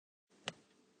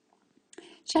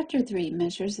Chapter 3,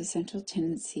 Measures of Central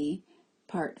Tendency,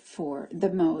 Part 4, the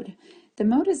mode. The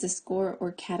mode is a score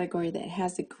or category that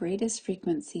has the greatest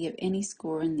frequency of any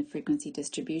score in the frequency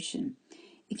distribution.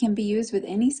 It can be used with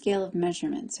any scale of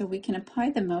measurement, so we can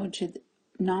apply the mode to the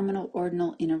nominal,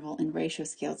 ordinal, interval, and ratio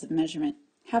scales of measurement.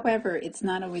 However, it's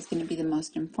not always going to be the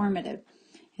most informative,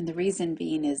 and the reason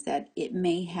being is that it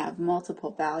may have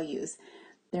multiple values.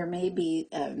 There may be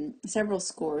several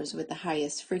scores with the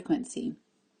highest frequency.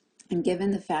 And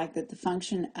given the fact that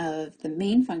the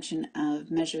main function of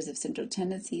measures of central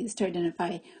tendency is to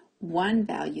identify one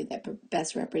value that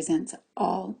best represents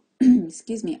all,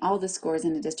 all the scores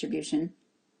in a distribution,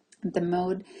 the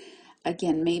mode,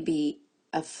 again, may be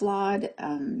a flawed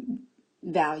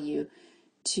value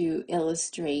to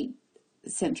illustrate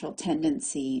central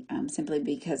tendency simply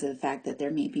because of the fact that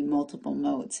there may be multiple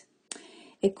modes.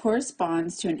 It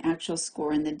corresponds to an actual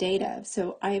score in the data.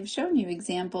 So I have shown you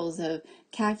examples of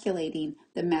calculating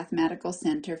the mathematical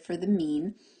center for the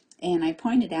mean, and I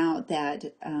pointed out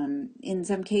that in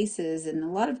some cases, in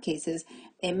a lot of cases,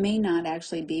 it may not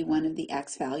actually be one of the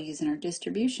x values in our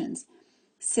distributions.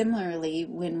 Similarly,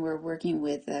 when we're working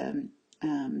with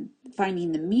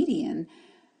finding the median,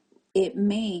 it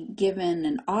may, given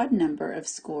an odd number of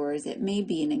scores, it may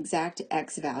be an exact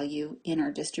x value in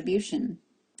our distribution.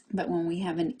 But when we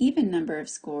have an even number of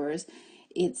scores,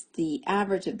 it's the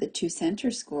average of the two center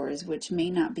scores, which may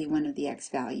not be one of the x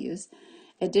values.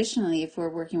 Additionally, if we're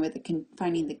working with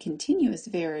finding the continuous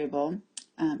variable,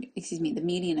 the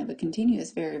median of a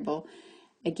continuous variable,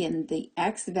 again, the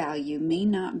x value may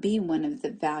not be one of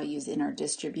the values in our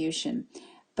distribution,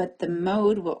 but the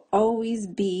mode will always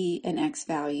be an x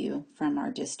value from our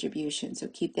distribution. So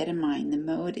keep that in mind. The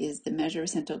mode is the measure of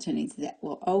central tendency that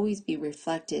will always be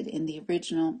reflected in the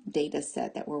original data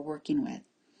set that we're working with.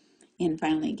 And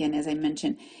finally, again, as I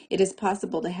mentioned, it is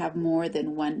possible to have more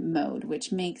than one mode,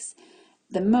 which makes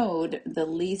the mode the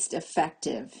least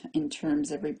effective in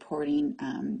terms of reporting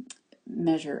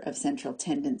measure of central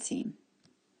tendency.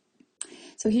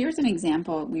 So here's an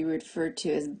example we refer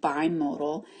to as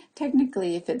bimodal.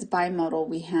 Technically, if it's bimodal,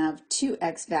 we have two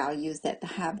x values that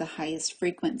have the highest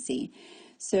frequency.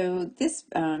 So this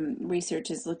research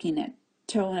is looking at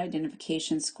tone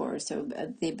identification scores, so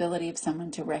the ability of someone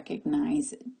to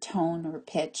recognize tone or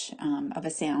pitch of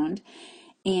a sound.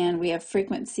 And we have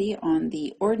frequency on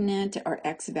the ordinate or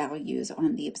x values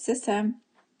on the abscissa.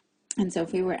 And so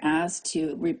if we were asked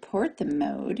to report the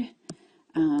mode,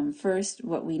 first,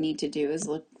 what we need to do is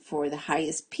look for the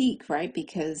highest peak, right?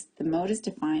 Because the mode is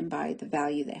defined by the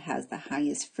value that has the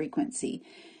highest frequency.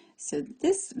 So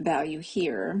this value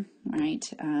here, right,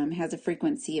 has a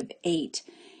frequency of 8.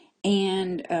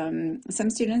 And some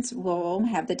students will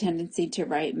have the tendency to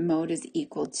write mode is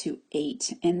equal to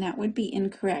 8. And that would be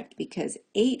incorrect because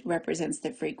 8 represents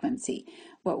the frequency.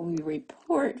 What we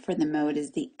report for the mode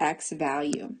is the x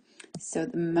value. So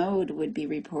the mode would be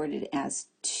reported as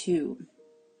 2.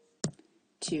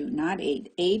 2, not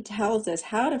 8. 8 tells us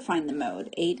how to find the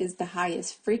mode. 8 is the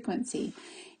highest frequency.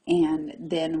 And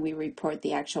then we report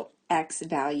the actual x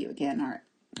value. Again, our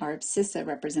abscissa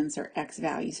represents our x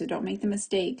value. So don't make the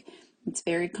mistake. It's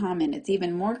very common. It's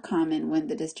even more common when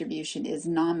the distribution is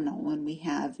nominal, when we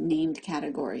have named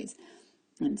categories.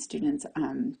 And students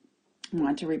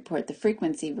want to report the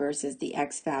frequency versus the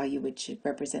x value, which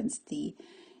represents the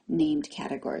named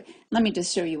category. Let me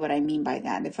just show you what I mean by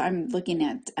that. If I'm looking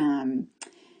at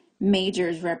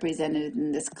majors represented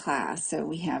in this class, so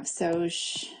we have Soc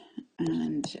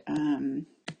and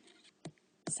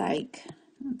Psych,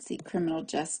 let's see, criminal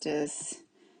justice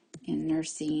and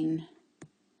nursing.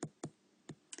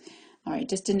 All right,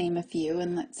 just to name a few,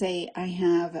 and let's say I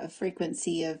have a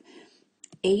frequency of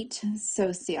 8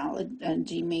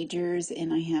 sociology majors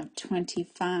and I have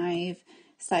 25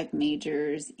 psych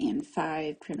majors and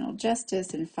 5 criminal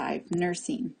justice and 5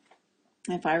 nursing.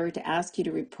 If I were to ask you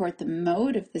to report the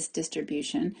mode of this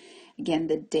distribution, again,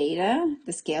 the data,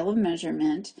 the scale of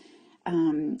measurement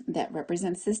that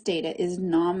represents this data is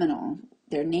nominal.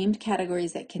 They're named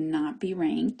categories that cannot be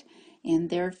ranked,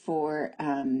 and therefore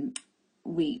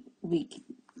we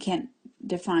can't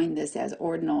define this as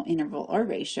ordinal, interval, or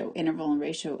ratio. Interval and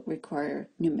ratio require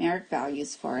numeric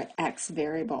values for an x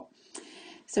variable.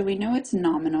 So we know it's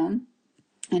nominal.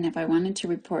 And if I wanted to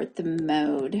report the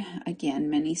mode, again,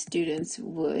 many students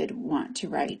would want to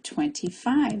write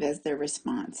 25 as their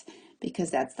response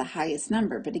because that's the highest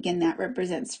number. But again, that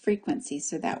represents frequency,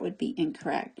 so that would be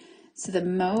incorrect. So the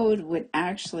mode would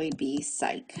actually be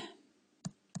psych.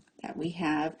 That we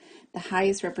have the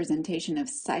highest representation of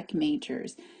psych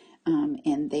majors,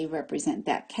 and they represent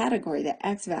that category. The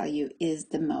x value is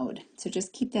the mode. So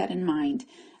just keep that in mind.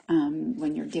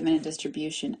 when you're given a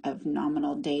distribution of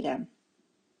nominal data.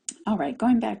 All right,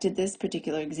 going back to this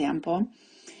particular example,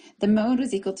 the mode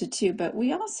was equal to 2, but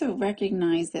we also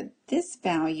recognize that this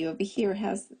value over here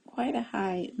has quite a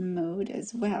high mode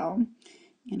as well.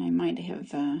 And I might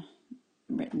have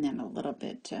written that a little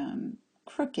bit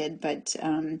crooked, but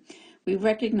we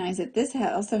recognize that this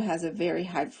also has a very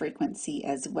high frequency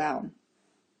as well.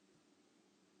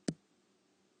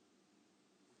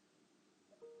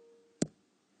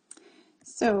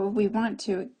 So we don't want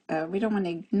to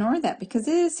ignore that because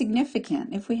it is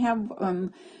significant. If we have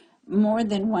more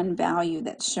than one value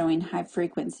that's showing high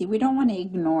frequency, we don't want to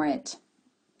ignore it.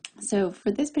 So for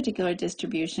this particular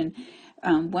distribution,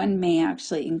 one may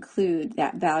actually include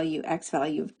that value, x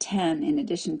value of 10 in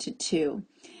addition to 2.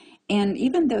 And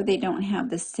even though they don't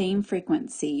have the same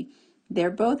frequency,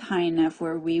 they're both high enough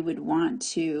where we would want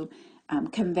to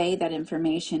convey that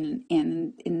information.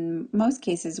 And in most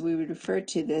cases, we would refer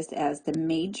to this as the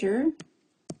major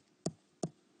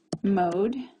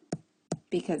mode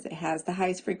because it has the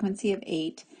highest frequency of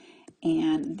 8,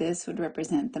 and this would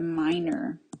represent the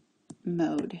minor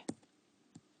mode.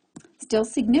 Still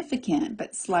significant,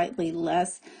 but slightly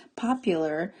less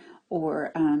popular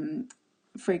or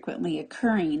frequently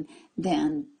occurring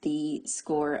than the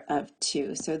score of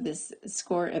 2. So this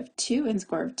score of 2 and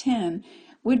score of 10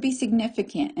 would be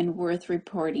significant and worth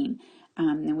reporting.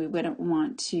 And we wouldn't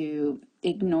want to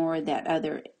ignore that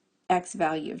other x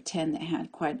value of 10 that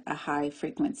had quite a high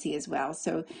frequency as well.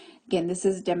 So again, this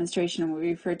is a demonstration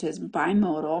we refer to as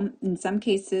bimodal. In some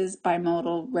cases,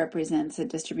 bimodal represents a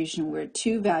distribution where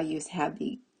two values have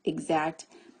the exact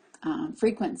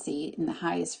frequency in the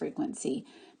highest frequency,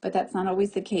 but that's not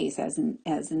always the case. As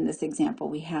in this example,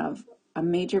 we have a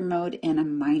major mode and a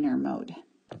minor mode.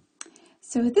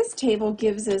 So this table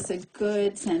gives us a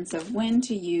good sense of when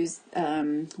to use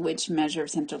which measure of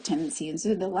central tendency. And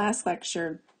so the last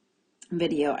lecture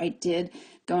video, I did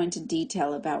go into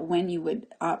detail about when you would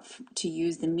opt to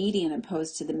use the median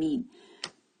opposed to the mean.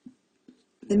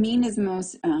 The mean is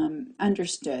most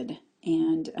understood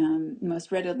and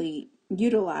most readily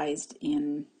utilized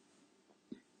in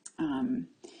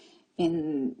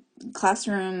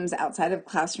classrooms, outside of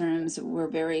classrooms. We're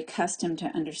very accustomed to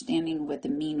understanding what the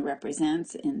mean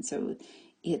represents, and so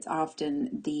it's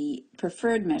often the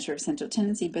preferred measure of central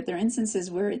tendency, but there are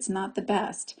instances where it's not the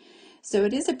best. So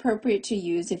it is appropriate to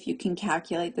use if you can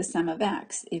calculate the sum of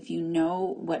x. If you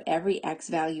know what every x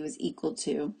value is equal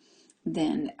to,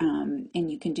 then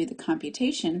and you can do the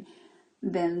computation,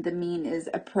 then the mean is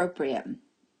appropriate.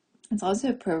 It's also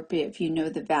appropriate if you know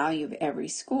the value of every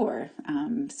score.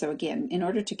 So again, in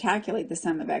order to calculate the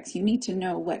sum of x, you need to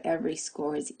know what every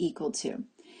score is equal to.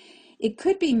 It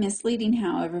could be misleading,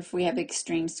 however, if we have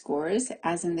extreme scores,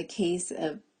 as in the case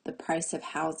of the price of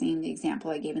housing, the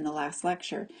example I gave in the last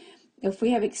lecture. If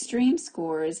we have extreme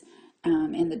scores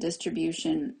and the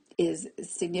distribution is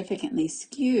significantly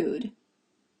skewed,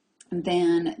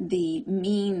 then the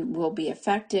mean will be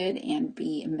affected and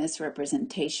be a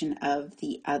misrepresentation of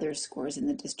the other scores in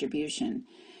the distribution.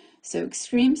 So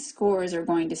extreme scores are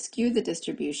going to skew the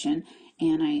distribution,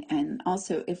 and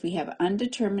also if we have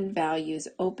undetermined values,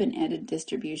 open-ended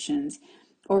distributions,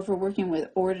 or if we're working with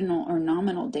ordinal or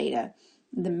nominal data,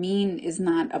 the mean is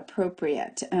not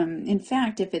appropriate. In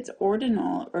fact, if it's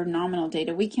ordinal or nominal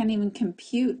data, we can't even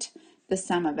compute the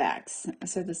sum of x.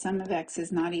 So the sum of x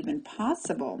is not even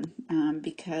possible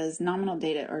because nominal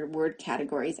data are word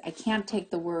categories. I can't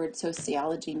take the word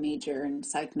sociology major and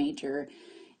psych major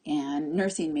and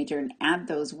nursing major and add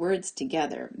those words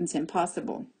together. It's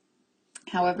impossible.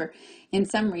 However, in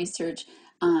some research,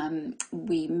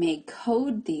 we may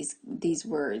code these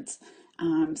words.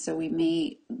 So we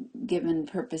may, given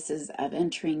purposes of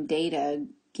entering data,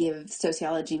 give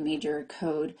sociology major a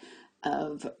code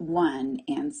of 1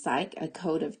 and psych a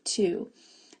code of 2.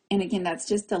 And again, that's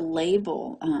just a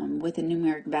label with a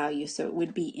numeric value, so it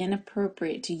would be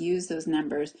inappropriate to use those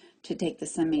numbers to take the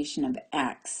summation of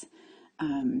x.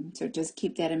 So just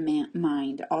keep that in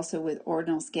mind. Also with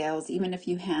ordinal scales, even if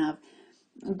you have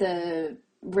the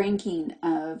ranking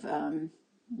of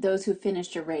those who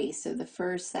finished a race, so the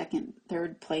first, second,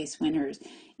 third place winners,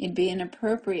 it'd be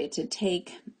inappropriate to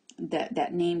take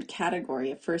that named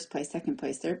category of first place, second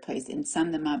place, third place, and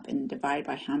sum them up and divide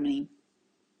by how many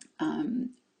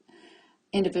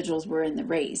individuals were in the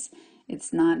race.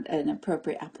 It's not an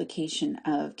appropriate application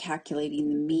of calculating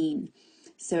the mean.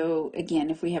 So again,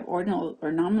 if we have ordinal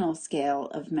or nominal scale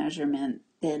of measurement,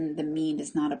 then the mean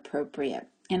is not appropriate.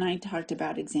 And I talked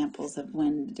about examples of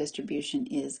when the distribution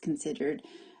is considered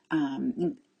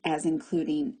as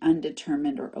including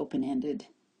undetermined or open-ended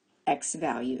x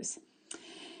values.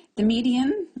 The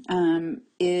median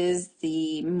is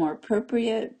the more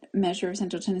appropriate measure of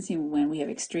central tendency when we have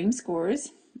extreme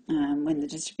scores, when the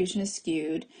distribution is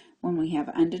skewed, when we have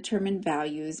undetermined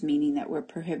values, meaning that we're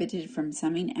prohibited from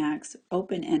summing x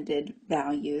open-ended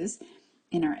values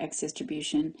in our x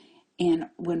distribution, and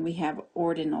when we have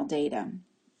ordinal data.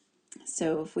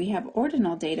 So if we have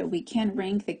ordinal data, we can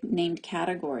rank the named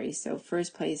categories, so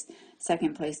first place,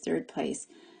 second place, third place,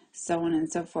 so on and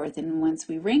so forth. And once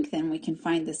we rank them, we can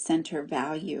find the center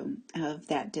value of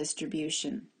that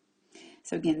distribution.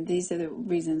 So again, these are the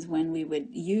reasons when we would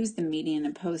use the median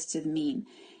opposed to the mean.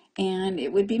 And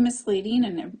it would be misleading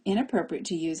and inappropriate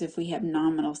to use if we have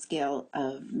nominal scale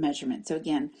of measurement. So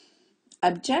again,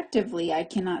 objectively, I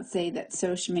cannot say that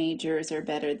social majors are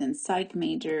better than psych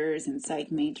majors and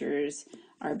psych majors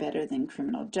are better than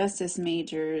criminal justice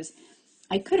majors.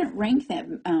 I couldn't rank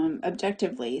them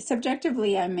objectively.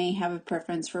 Subjectively, I may have a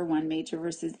preference for one major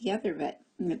versus the other, but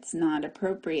it's not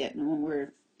appropriate when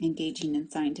we're engaging in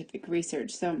scientific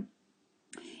research. So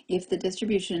if the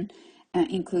distribution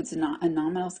includes a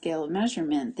nominal scale of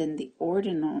measurement, then the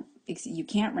ordinal, you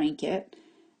can't rank it.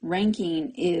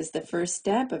 Ranking is the first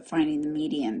step of finding the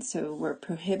median, so we're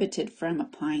prohibited from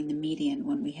applying the median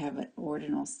when we have an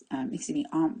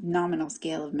nominal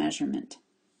scale of measurement.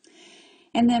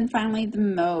 And then finally, the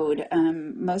mode,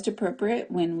 most appropriate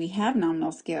when we have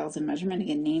nominal scales of measurement,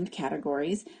 again, named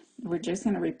categories. We're just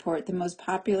going to report the most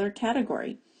popular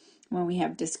category. When we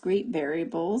have discrete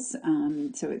variables,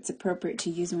 so it's appropriate to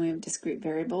use when we have discrete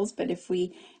variables, but if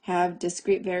we have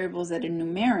discrete variables that are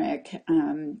numeric,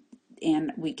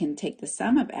 and we can take the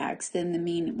sum of x, then the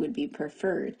mean would be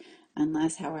preferred,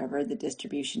 unless, however, the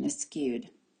distribution is skewed.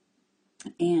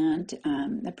 And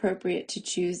appropriate to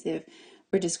choose if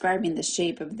we're describing the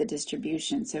shape of the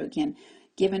distribution. So again,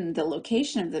 given the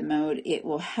location of the mode, it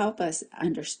will help us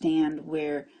understand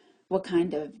what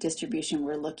kind of distribution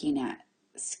we're looking at.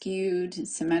 Skewed,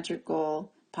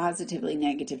 symmetrical, positively,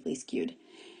 negatively skewed.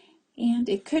 And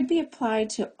it could be applied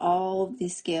to all the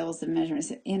scales of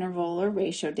measurements, interval or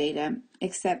ratio data,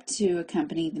 except to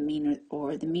accompany the mean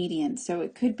or the median. So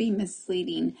it could be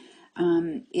misleading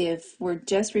if we're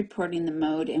just reporting the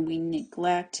mode and we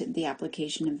neglect the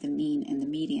application of the mean and the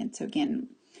median. So again,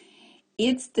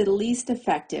 it's the least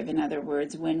effective, in other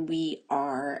words, when we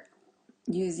are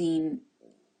using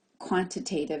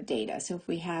quantitative data. So if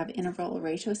we have interval or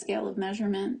ratio scale of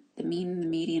measurement, the mean and the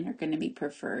median are going to be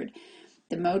preferred.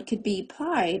 The mode could be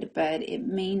applied, but it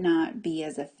may not be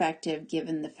as effective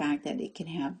given the fact that it can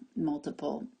have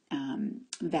multiple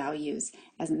values,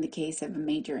 as in the case of a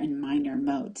major and minor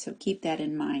mode. So keep that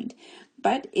in mind.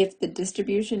 But if the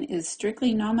distribution is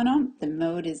strictly nominal, the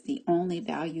mode is the only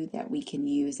value that we can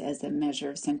use as a measure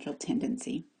of central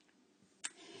tendency.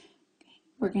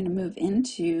 We're going to move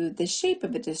into the shape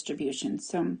of a distribution.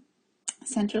 So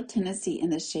central tendency in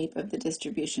the shape of the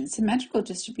distribution. Symmetrical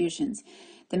distributions,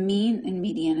 the mean and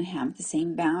median have the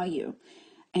same value.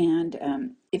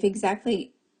 And if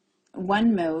exactly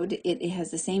one mode, it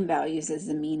has the same values as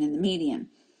the mean and the median.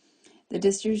 The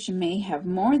distribution may have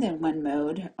more than one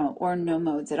mode or no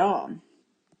modes at all.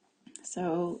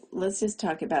 So let's just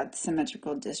talk about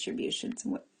symmetrical distributions.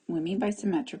 What we mean by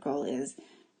symmetrical is,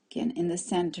 again, in the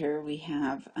center we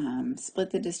have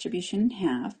split the distribution in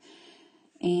half.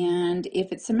 And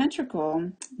if it's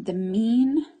symmetrical, the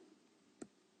mean,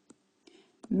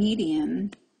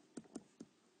 median,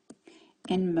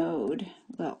 and mode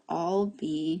will all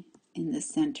be in the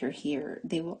center here.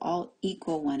 They will all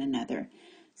equal one another.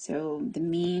 So the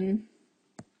mean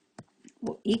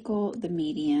will equal the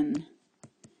median,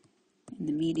 and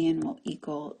the median will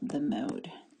equal the mode.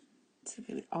 So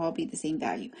they would all be the same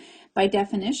value. By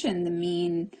definition, the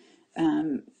mean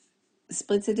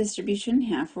splits the distribution in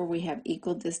half where we have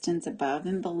equal distance above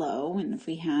and below, and if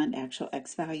we had actual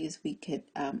x values we could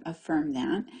affirm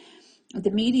that. The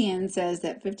median says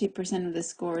that 50% of the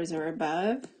scores are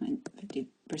above and 50%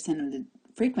 of the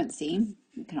frequency,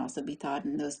 it can also be thought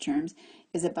in those terms,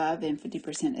 is above and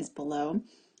 50% is below.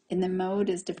 And the mode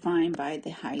is defined by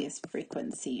the highest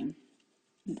frequency,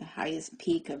 the highest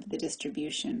peak of the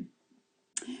distribution.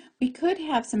 We could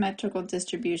have symmetrical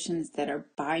distributions that are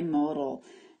bimodal,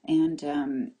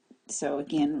 and so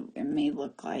again, it may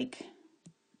look like,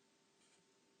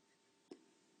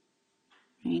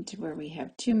 right, where we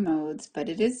have two modes, but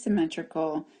it is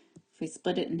symmetrical. If we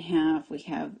split it in half, we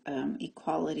have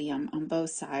equality on both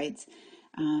sides.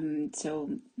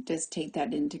 So just take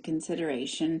that into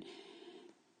consideration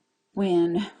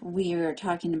when we are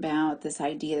talking about this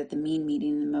idea that the mean,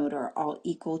 median, and mode are all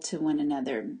equal to one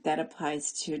another. That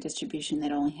applies to a distribution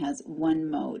that only has one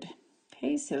mode.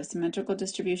 Okay, so symmetrical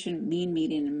distribution, mean,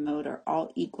 median, and mode are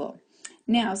all equal.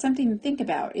 Now, something to think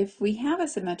about. If we have a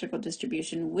symmetrical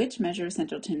distribution, which measure of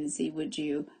central tendency would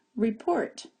you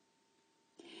report?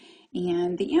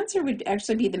 And the answer would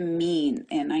actually be the mean.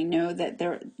 And I know that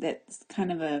that's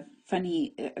kind of a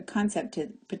funny concept to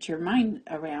put your mind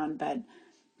around, but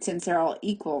since they're all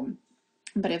equal.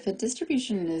 But if a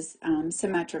distribution is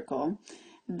symmetrical,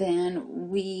 then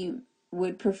we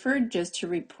would prefer just to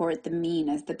report the mean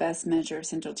as the best measure of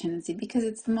central tendency because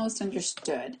it's the most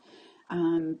understood.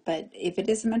 But if it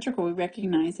is symmetrical, we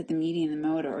recognize that the median and the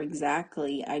mode are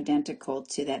exactly identical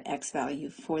to that x value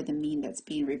for the mean that's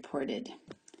being reported.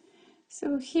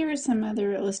 So here are some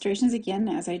other illustrations. Again,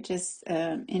 as I just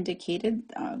indicated,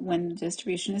 when the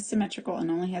distribution is symmetrical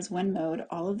and only has one mode,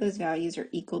 all of those values are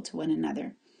equal to one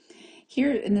another.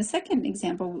 Here in the second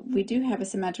example, we do have a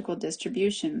symmetrical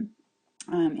distribution,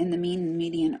 and the mean and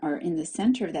median are in the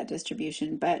center of that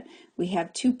distribution, but we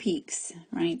have two peaks,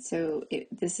 right? So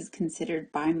this is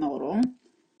considered bimodal.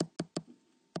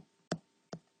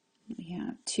 We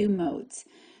have two modes.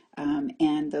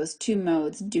 And those two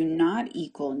modes do not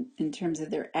equal in terms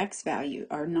of their x value,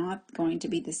 are not going to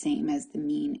be the same as the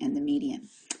mean and the median.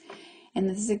 And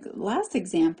this last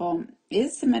example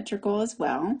is symmetrical as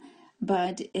well,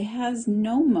 but it has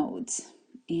no modes.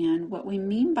 And what we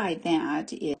mean by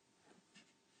that is,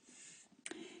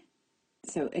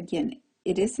 so again,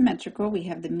 it is symmetrical. We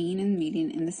have the mean and median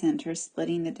in the center,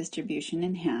 splitting the distribution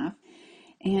in half.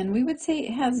 And we would say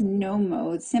it has no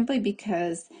modes simply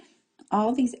because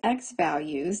all these x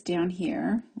values down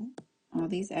here, all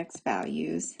these x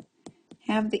values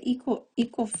have the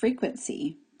equal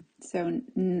frequency. So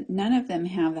none of them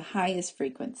have the highest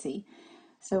frequency.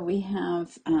 So we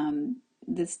have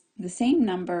the same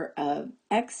number of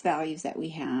x values that we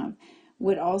have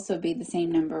would also be the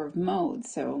same number of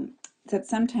modes. So that's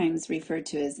sometimes referred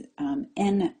to as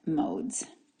n modes,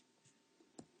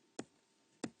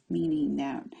 meaning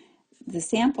that the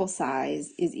sample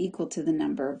size is equal to the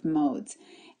number of modes.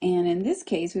 And in this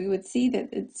case, we would see that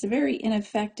it's very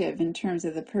ineffective in terms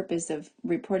of the purpose of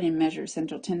reporting and measure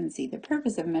central tendency. The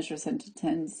purpose of measure central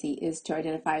tendency is to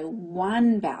identify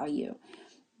one value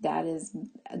that is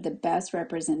the best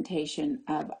representation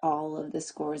of all of the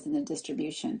scores in the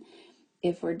distribution.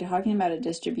 If we're talking about a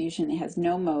distribution that has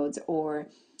no modes or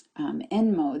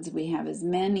n modes, we have as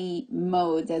many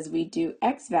modes as we do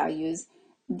x values,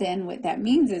 then what that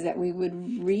means is that we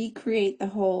would recreate the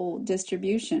whole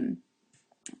distribution.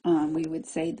 We would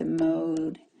say the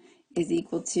mode is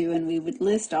equal to, and we would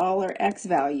list all our x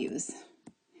values,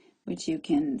 which you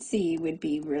can see would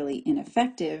be really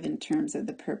ineffective in terms of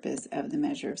the purpose of the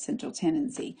measure of central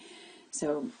tendency.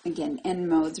 So again, n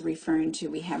modes referring to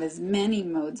we have as many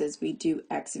modes as we do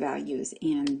x values,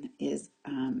 and is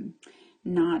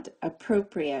not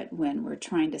appropriate when we're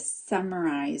trying to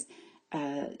summarize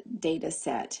a data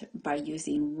set by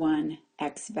using one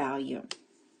x value.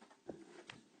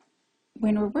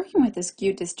 When we're working with a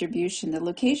skewed distribution, the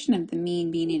location of the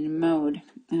mean, median, and mode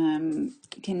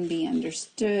can be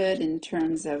understood in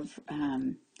terms of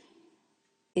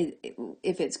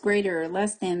if it's greater or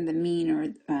less than the mean or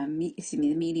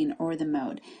the median or the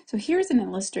mode. So here's an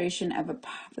illustration of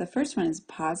the first one is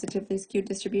positively skewed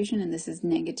distribution, and this is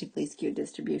negatively skewed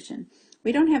distribution.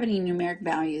 We don't have any numeric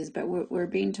values, but what we're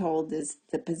being told is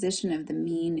the position of the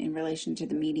mean in relation to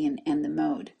the median and the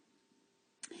mode.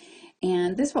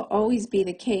 And this will always be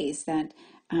the case that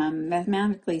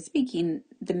mathematically speaking,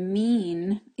 the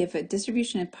mean, if a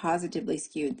distribution is positively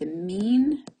skewed, the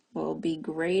mean will be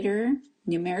greater,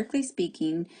 numerically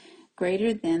speaking,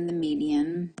 greater than the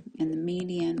median, and the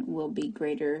median will be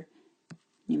greater,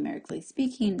 numerically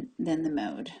speaking, than the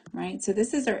mode, right? So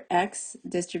this is our x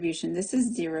distribution. This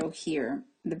is 0 here.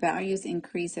 The values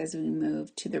increase as we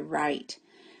move to the right.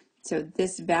 So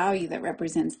this value that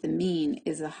represents the mean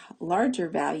is a larger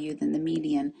value than the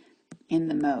median in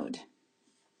the mode.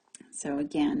 So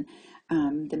again,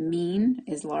 the mean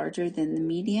is larger than the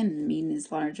median, and the mean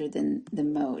is larger than the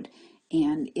mode.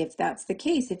 And if that's the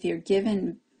case, if you're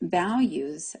given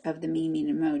values of the mean,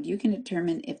 median, and mode, you can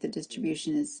determine if the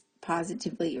distribution is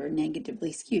positively or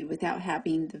negatively skewed without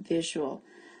having the visual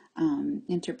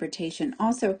interpretation.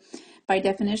 Also, by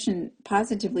definition,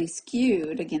 positively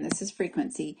skewed, again, this is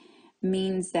frequency,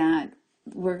 means that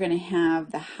we're going to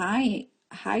have the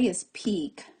highest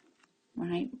peak,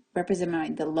 right, represented by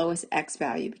the lowest x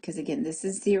value, because again, this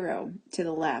is 0 to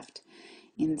the left.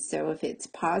 And so if it's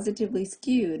positively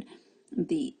skewed,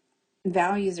 the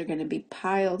values are going to be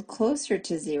piled closer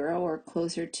to 0 or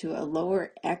closer to a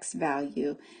lower x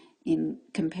value in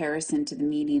comparison to the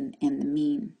median and the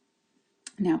mean.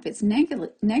 Now, if it's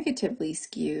negatively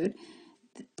skewed,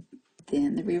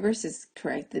 then the reverse is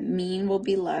correct. The mean will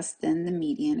be less than the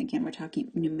median. Again, we're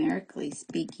talking numerically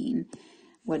speaking,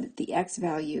 what the x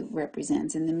value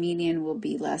represents, and the median will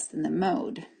be less than the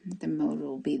mode. The mode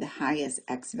will be the highest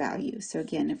x value. So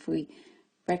again, if we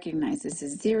recognize this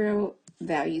as 0,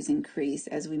 values increase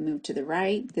as we move to the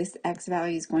right. This x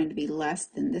value is going to be less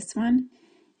than this one,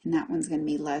 and that one's going to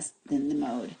be less than the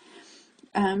mode.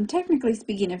 Technically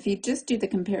speaking, if you just do the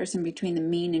comparison between the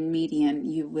mean and median,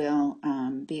 you will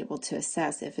be able to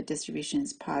assess if a distribution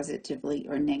is positively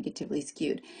or negatively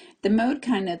skewed. The mode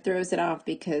kind of throws it off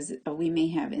because we may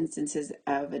have instances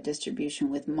of a distribution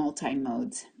with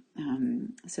multi-modes.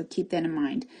 So keep that in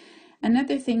mind.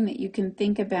 Another thing that you can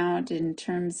think about in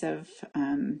terms of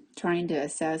trying to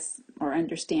assess or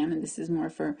understand, and this is more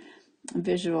for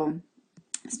visual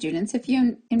students, if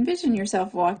you envision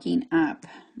yourself walking up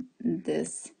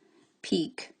this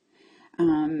peak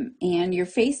and you're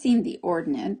facing the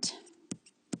ordinate,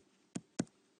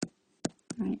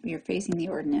 right? You're facing the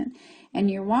ordinate and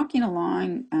you're walking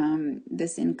along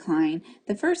this incline,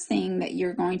 the first thing that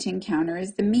you're going to encounter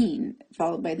is the mean,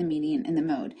 followed by the median and the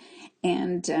mode.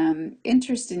 And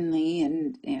interestingly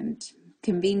and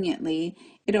conveniently,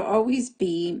 it'll always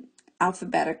be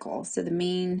alphabetical. So the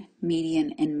mean,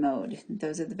 median, and mode,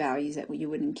 those are the values that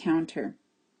you would encounter.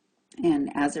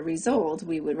 And as a result,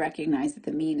 we would recognize that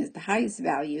the mean is the highest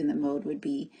value and the mode would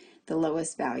be the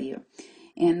lowest value.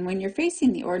 And when you're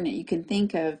facing the ordinate, you can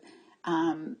think of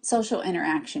social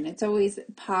interaction. It's always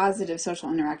positive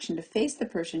social interaction to face the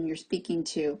person you're speaking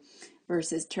to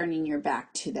versus turning your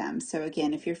back to them. So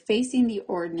again, if you're facing the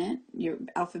ordinate, you're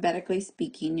alphabetically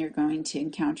speaking, you're going to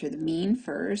encounter the mean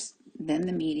first, then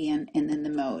the median, and then the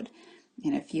mode.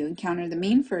 And if you encounter the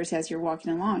mean first as you're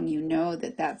walking along, you know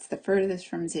that that's the furthest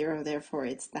from 0, therefore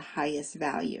it's the highest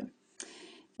value. If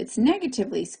it's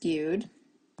negatively skewed,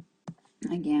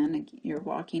 again, you're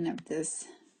walking up this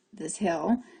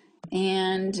hill,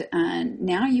 and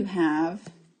now you have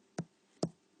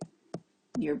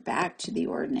your back to the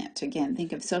ordinate. Again,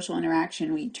 think of social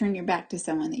interaction. When you turn your back to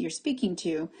someone that you're speaking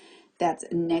to, that's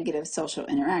a negative social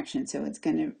interaction. So it's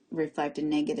going to reflect a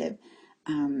negative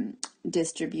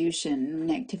distribution,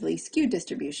 negatively skewed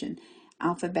distribution.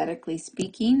 Alphabetically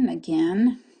speaking,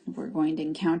 again, we're going to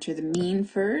encounter the mean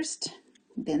first,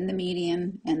 then the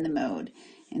median, and the mode.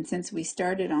 And since we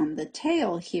started on the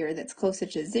tail here that's closer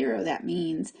to 0, that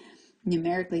means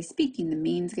numerically speaking, the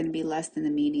mean is going to be less than the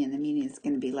median is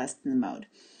going to be less than the mode.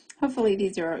 Hopefully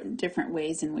these are different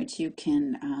ways in which you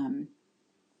can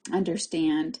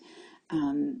understand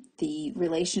the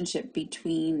relationship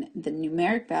between the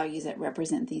numeric values that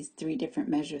represent these 3 different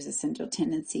measures of central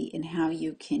tendency and how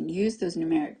you can use those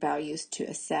numeric values to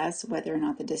assess whether or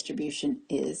not the distribution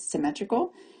is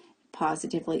symmetrical,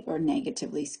 positively or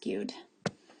negatively skewed.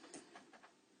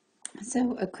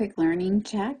 So a quick learning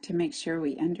check to make sure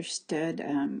we understood,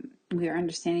 we are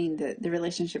understanding the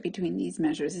relationship between these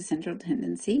measures of central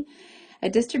tendency. A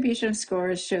distribution of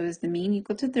scores shows the mean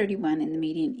equal to 31 and the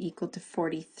median equal to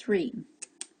 43.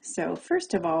 So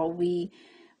first of all, we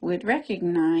would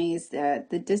recognize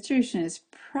that the distribution is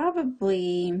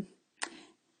probably,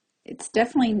 it's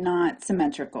definitely not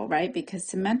symmetrical, right? Because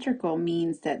symmetrical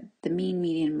means that the mean,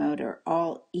 median, mode are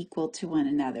all equal to one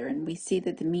another. And we see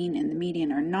that the mean and the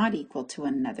median are not equal to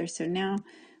one another. So now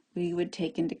we would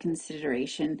take into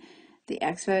consideration the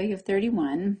x value of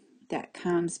 31 that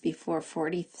comes before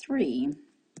 43.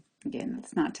 Again,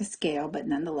 that's not to scale, but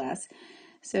nonetheless.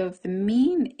 So if the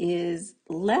mean is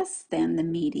less than the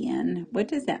median, what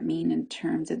does that mean in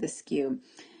terms of the skew?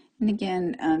 And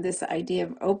again, this idea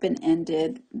of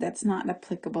open-ended, that's not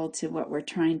applicable to what we're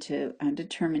trying to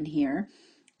determine here.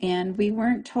 And we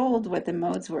weren't told what the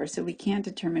modes were, so we can't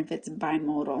determine if it's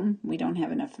bimodal. We don't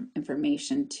have enough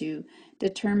information to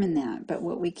determine that. But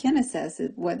what we can assess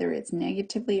is whether it's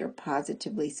negatively or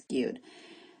positively skewed.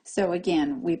 So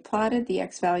again, we plotted the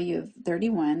x value of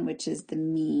 31, which is the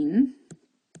mean,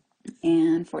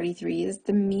 and 43 is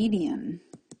the median.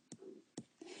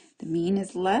 The mean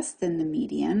is less than the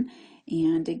median,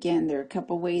 and again, there are a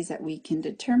couple ways that we can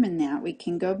determine that. We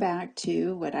can go back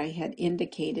to what I had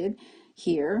indicated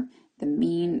here. The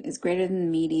mean is greater than the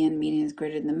median is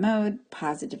greater than the mode,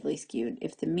 positively skewed.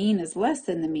 If the mean is less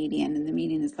than the median and the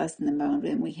median is less than the mode,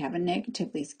 then we have a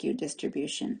negatively skewed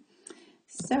distribution.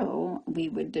 So we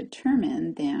would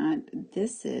determine that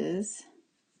this is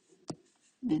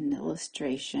an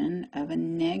illustration of a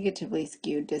negatively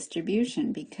skewed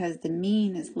distribution because the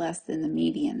mean is less than the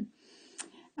median.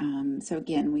 So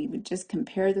again, we would just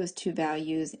compare those two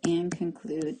values and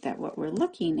conclude that what we're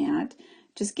looking at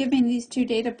Just given these two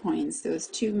data points, those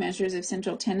two measures of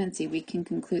central tendency, we can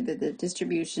conclude that the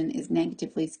distribution is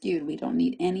negatively skewed. We don't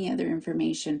need any other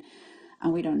information.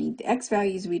 We don't need the x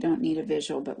values, we don't need a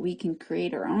visual, but we can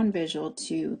create our own visual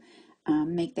to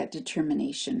make that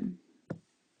determination.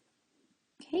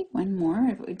 Okay, one more.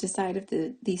 If we decide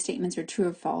if these statements are true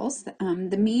or false.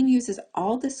 The mean uses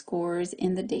all the scores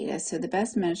in the data, so the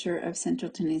best measure of central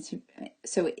tendency,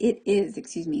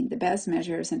 the best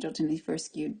measure of central tendency for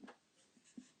skewed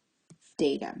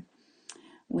data.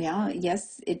 Well,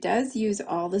 yes, it does use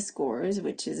all the scores,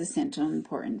 which is essential and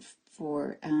important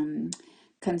for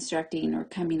constructing or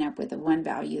coming up with a one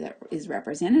value that is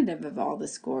representative of all the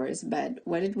scores. But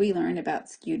what did we learn about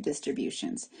skewed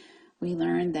distributions? We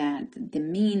learned that the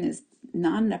mean is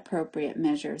not an appropriate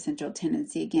measure of central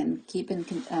tendency. Again, keep in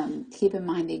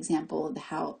mind the example of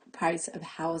the price of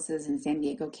houses in San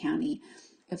Diego County.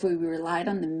 If we relied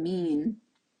on the mean,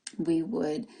 we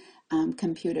would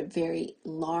compute a very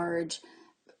large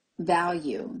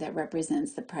value that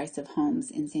represents the price of homes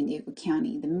in San Diego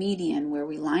County. The median, where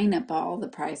we line up all the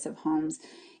price of homes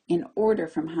in order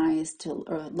from highest to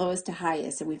or lowest to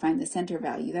highest, and we find the center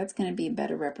value, that's going to be a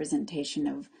better representation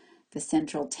of the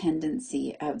central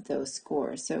tendency of those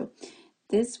scores. So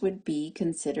this would be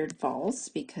considered false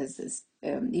because this,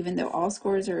 even though all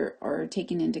scores are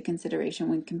taken into consideration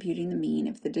when computing the mean,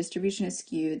 if the distribution is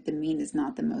skewed, the mean is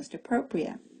not the most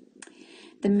appropriate.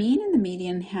 The mean and the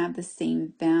median have the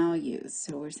same values,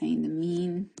 so we're saying the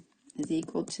mean is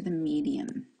equal to the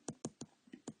median.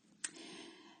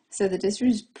 So the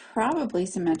distribution is probably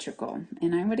symmetrical,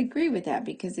 and I would agree with that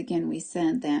because, again, we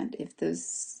said that if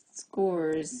those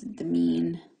scores, the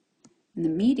mean and the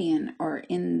median, are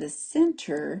in the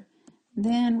center,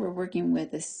 then we're working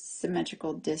with a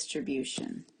symmetrical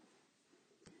distribution.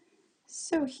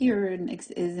 So here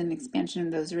is an expansion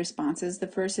of those responses. The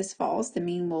first is false. The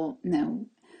mean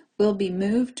will be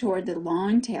moved toward the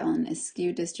long tail in a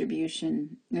skewed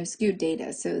distribution, or skewed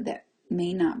data, so that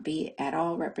may not be at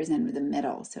all represented with the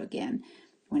middle. So again,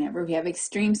 whenever we have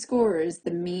extreme scores,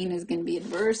 the mean is going to be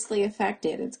adversely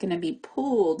affected. It's going to be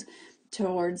pulled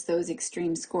towards those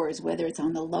extreme scores, whether it's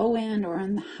on the low end or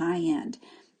on the high end,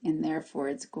 and therefore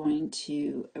it's going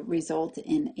to result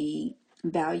in a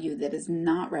value that is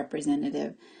not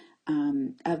representative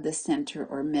of the center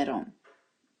or middle.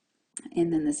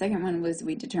 And then the second one was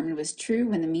we determined was true.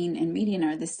 When the mean and median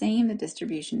are the same, the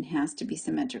distribution has to be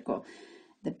symmetrical.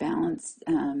 The balanced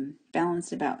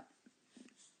about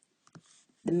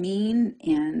the mean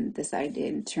and this idea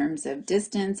in terms of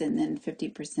distance, and then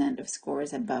 50% of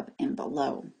scores above and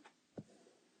below.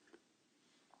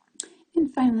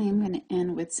 And finally, I'm going to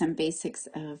end with some basics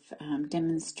of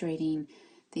demonstrating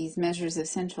these measures of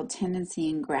central tendency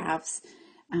in graphs.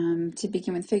 To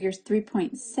begin with figure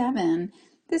 3.7,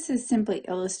 this is simply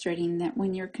illustrating that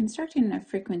when you're constructing a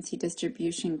frequency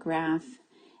distribution graph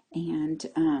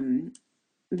and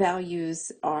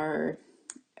values are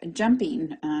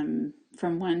jumping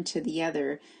from one to the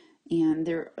other, and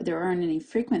there aren't any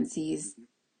frequencies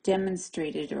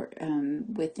demonstrated or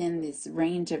within this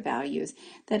range of values,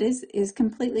 that is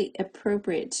completely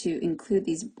appropriate to include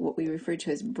these what we refer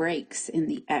to as breaks in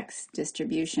the x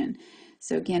distribution.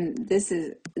 So again, this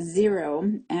is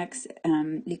 0, x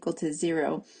equal to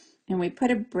 0, and we put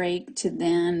a break to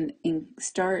then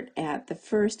start at the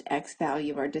first x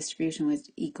value of our distribution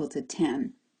was equal to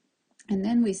 10. And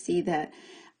then we see that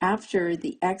after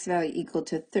the x value equal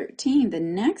to 13, the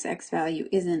next x value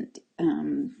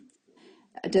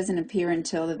doesn't appear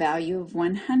until the value of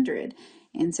 100.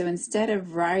 And so instead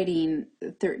of writing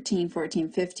 13, 14,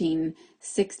 15,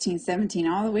 16, 17,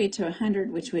 all the way to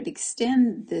 100, which would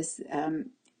extend this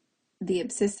the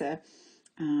abscissa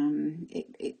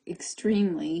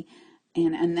extremely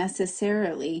and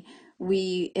unnecessarily,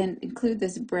 we include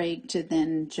this break to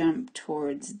then jump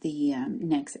towards the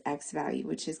next x value,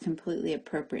 which is completely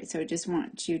appropriate. So I just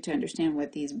want you to understand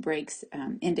what these breaks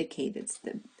indicate. It's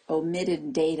the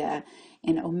omitted data,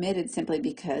 and omitted simply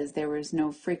because there was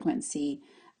no frequency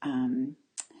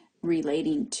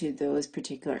relating to those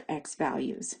particular x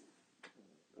values.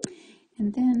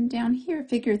 And then down here,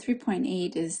 figure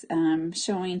 3.8 is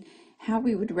showing how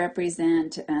we would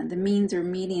represent the means or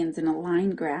medians in a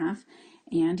line graph.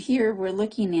 And here we're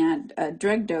looking at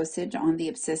drug dosage on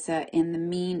the abscissa and the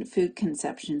mean food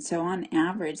consumption. So on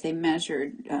average, they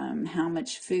measured how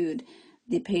much food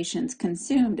the patients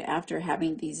consumed after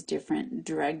having these different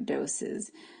drug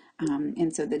doses.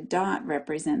 And so the dot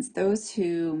represents those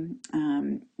who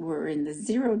were in the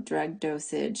 0 drug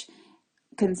dosage,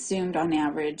 consumed on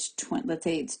average, let's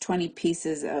say it's 20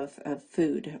 pieces of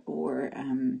food, or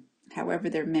however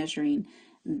they're measuring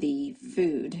the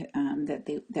food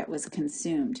that was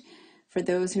consumed. For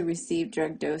those who received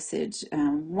drug dosage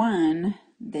 1,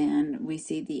 then we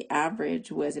see the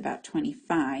average was about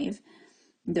 25.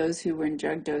 Those who were in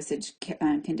drug dosage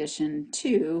condition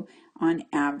 2, on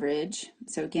average,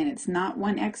 so again, it's not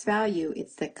one X value,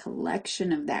 it's the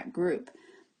collection of that group,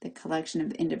 the collection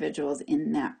of individuals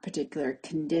in that particular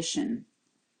condition.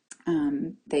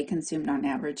 They consumed on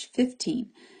average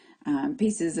 15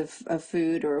 pieces of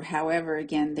food, or however,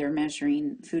 again, they're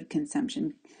measuring food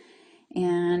consumption,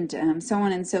 and so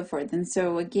on and so forth. And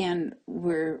so again,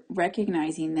 we're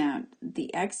recognizing that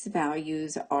the X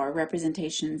values are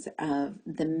representations of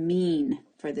the mean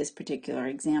for this particular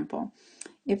example.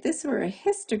 If this were a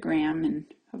histogram, and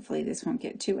hopefully this won't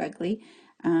get too ugly,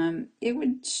 it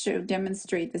would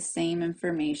demonstrate the same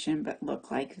information but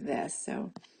look like this.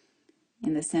 So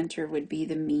in the center would be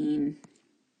the mean,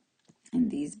 and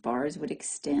these bars would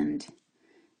extend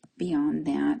beyond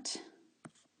that.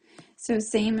 So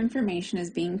same information is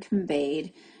being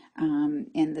conveyed.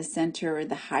 In the center, or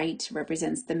the height,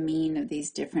 represents the mean of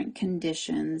these different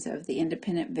conditions of the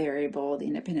independent variable. The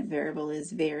independent variable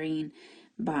is varying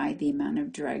by the amount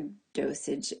of drug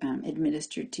dosage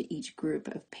administered to each group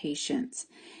of patients.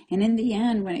 And in the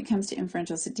end, when it comes to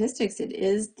inferential statistics, it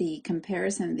is the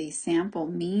comparison of these sample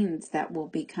means that will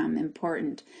become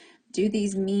important. Do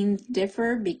these means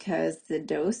differ because the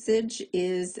dosage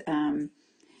is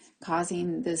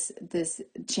causing this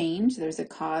change? There's a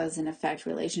cause and effect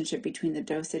relationship between the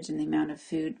dosage and the amount of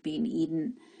food being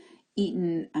eaten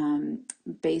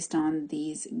based on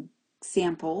these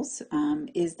samples.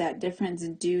 Is that difference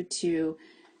due to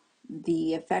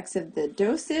the effects of the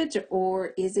dosage,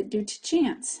 or is it due to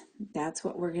chance? That's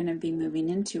what we're going to be moving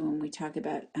into when we talk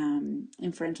about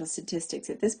inferential statistics.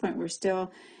 At this point, we're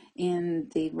still in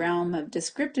the realm of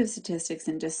descriptive statistics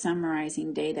and just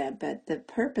summarizing data, but the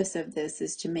purpose of this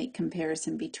is to make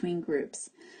comparison between groups.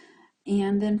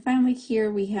 And then finally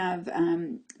here we have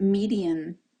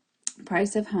median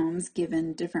price of homes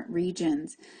given different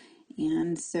regions.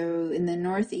 And so in the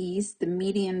Northeast, the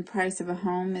median price of a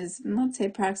home is, let's say,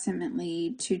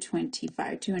 approximately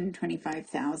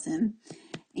 $225,000.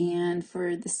 And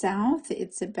for the South,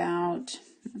 it's about,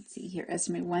 let's see here,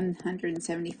 estimate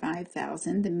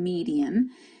 $175,000, the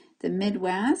median. The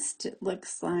Midwest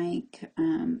looks like,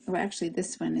 well, actually,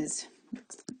 this one looks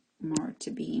more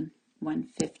to be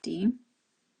 150.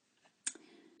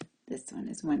 This one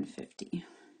is 150.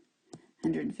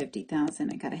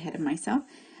 150,000. I got ahead of myself.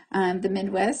 The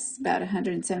Midwest, about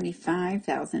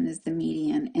 175,000 is the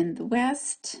median. In the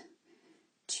West,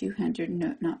 200,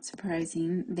 no, not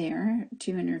surprising there,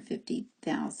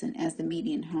 250,000 as the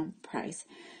median home price.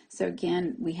 So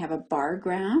again, we have a bar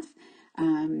graph,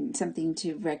 something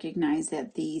to recognize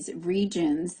that these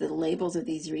regions, the labels of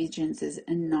these regions is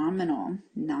a nominal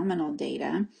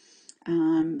data.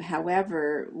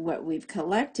 However, what we've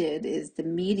collected is the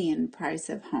median price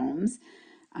of homes,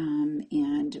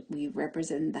 and we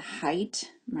represent the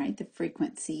height, right, the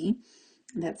frequency.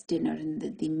 That's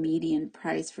denoted the median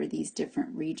price for these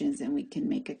different regions, and we can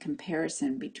make a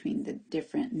comparison between the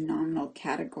different nominal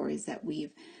categories that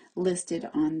we've listed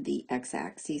on the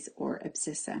x-axis or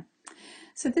abscissa.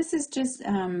 So this is just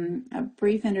a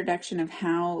brief introduction of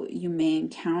how you may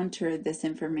encounter this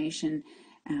information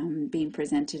being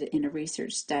presented in a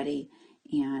research study,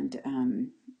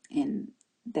 and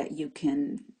that you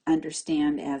can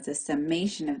understand as a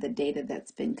summation of the data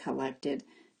that's been collected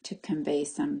to convey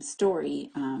some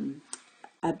story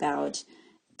about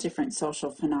different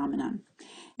social phenomena.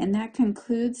 And that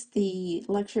concludes the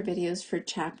lecture videos for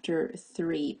Chapter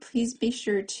 3. Please be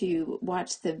sure to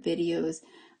watch the videos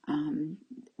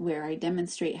where I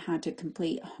demonstrate how to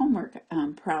complete homework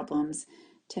problems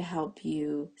to help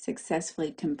you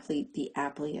successfully complete the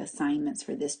APLE assignments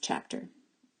for this chapter.